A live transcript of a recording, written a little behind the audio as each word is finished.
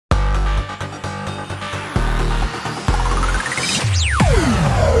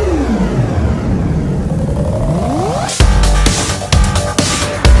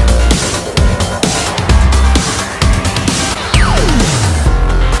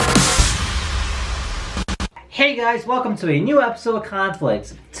Hey guys, welcome to a new episode of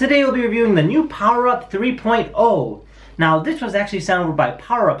Conflicts. Today we'll be reviewing the new PowerUp 3.0. Now this was actually sent over by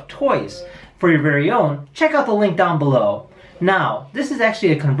PowerUp Toys. For your very own, check out the link down below. Now, this is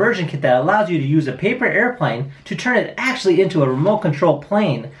actually a conversion kit that allows you to use a paper airplane to turn it actually into a remote control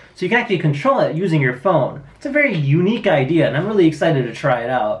plane. So you can actually control it using your phone. It's a very unique idea and I'm really excited to try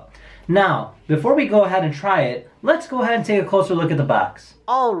it out. Now, before we go ahead and try it, let's go ahead and take a closer look at the box.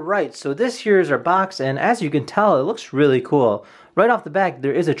 Alright, so this here is our box, and as you can tell, it looks really cool. Right off the back,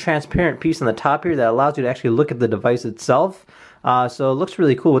 there is a transparent piece on the top here that allows you to actually look at the device itself. So it looks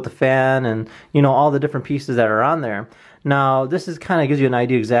really cool with the fan and, you know, all the different pieces that are on there. Now, this is kind of gives you an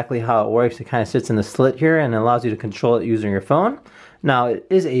idea exactly how it works. It kind of sits in the slit here and allows you to control it using your phone. Now, it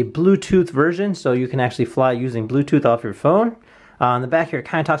is a Bluetooth version, so you can actually fly using Bluetooth off your phone. On the back here, it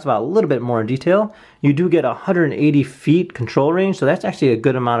kind of talks about a little bit more in detail. You do get 180 feet control range, so that's actually a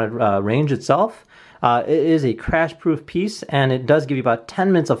good amount of range itself. It is a crash-proof piece, and it does give you about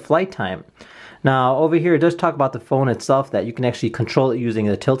 10 minutes of flight time. Now, over here, it does talk about the phone itself, that you can actually control it using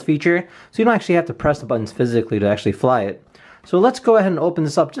the tilt feature, so you don't actually have to press the buttons physically to actually fly it. So let's go ahead and open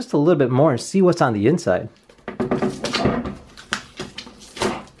this up just a little bit more and see what's on the inside.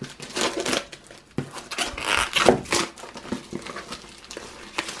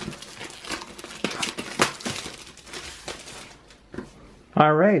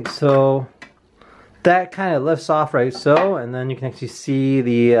 Alright, so that kind of lifts off right so, and then you can actually see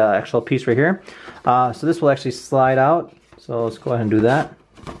the actual piece right here. So this will actually slide out, so let's go ahead and do that.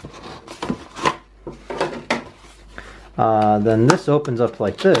 Then this opens up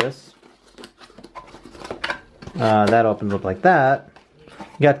like this. That opens up like that.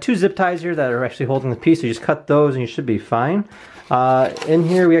 You got two zip ties here that are actually holding the piece, so you just cut those and you should be fine. In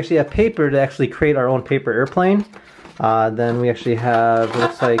here we actually have paper to actually create our own paper airplane. Then we actually have,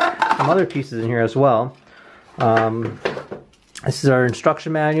 looks like, some other pieces in here as well. This is our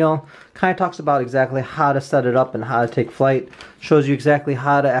instruction manual. Kind of talks about exactly how to set it up and how to take flight. Shows you exactly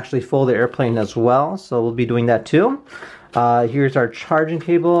how to actually fold the airplane as well, so we'll be doing that too. Here's our charging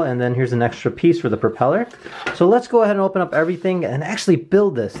cable, and then here's an extra piece for the propeller. So let's go ahead and open up everything and actually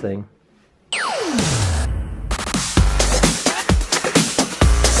build this thing.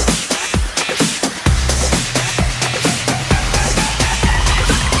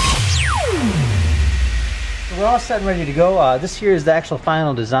 We're all set and ready to go. This here is the actual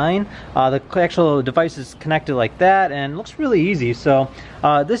final design. The actual device is connected like that and looks really easy. So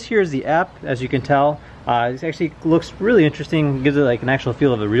this here is the app, as you can tell. It actually looks really interesting, gives it like an actual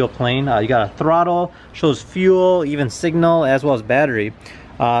feel of a real plane. You got a throttle, shows fuel, even signal, as well as battery.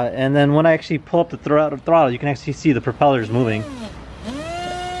 And then when I actually pull up the throttle, you can actually see the propellers moving.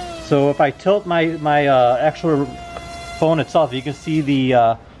 So if I tilt my actual phone itself, you can see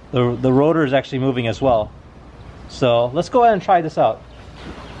the rotor is actually moving as well. So let's go ahead and try this out.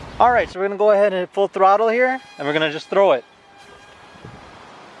 Alright, so we're going to go ahead and hit full throttle here, and we're going to just throw it.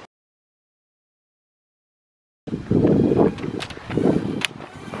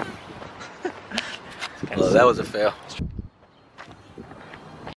 Well, that was a fail.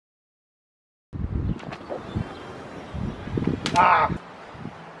 Ah!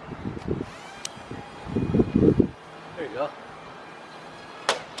 There you go.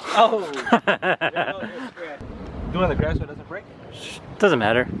 Oh! Do it on the grass so it doesn't break? Doesn't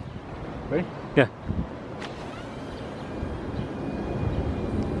matter. Ready? Yeah.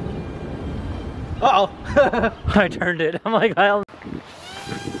 Uh-oh! I turned it. I'm like, I'll...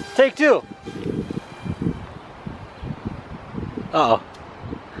 Take two! Uh-oh.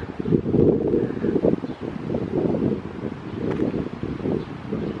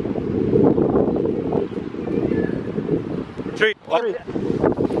 Three.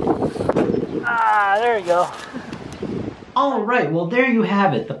 Ah, there you go. Alright, well there you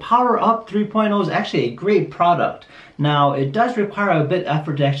have it. The PowerUp 3.0 is actually a great product. Now, it does require a bit of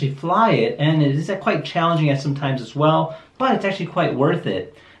effort to actually fly it, and it is quite challenging at some times as well, but it's actually quite worth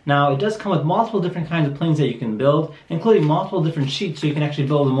it. Now, it does come with multiple different kinds of planes that you can build, including multiple different sheets, so you can actually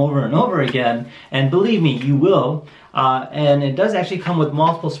build them over and over again, and believe me, you will. And it does actually come with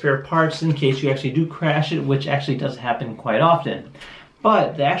multiple spare parts in case you actually do crash it, which actually does happen quite often.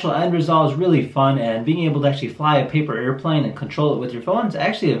 But the actual end result is really fun, and being able to actually fly a paper airplane and control it with your phone is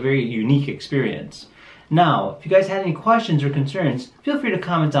actually a very unique experience. Now, if you guys had any questions or concerns, feel free to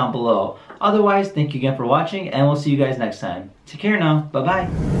comment down below. Otherwise, thank you again for watching, and we'll see you guys next time. Take care now.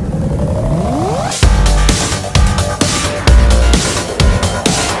 Bye-bye.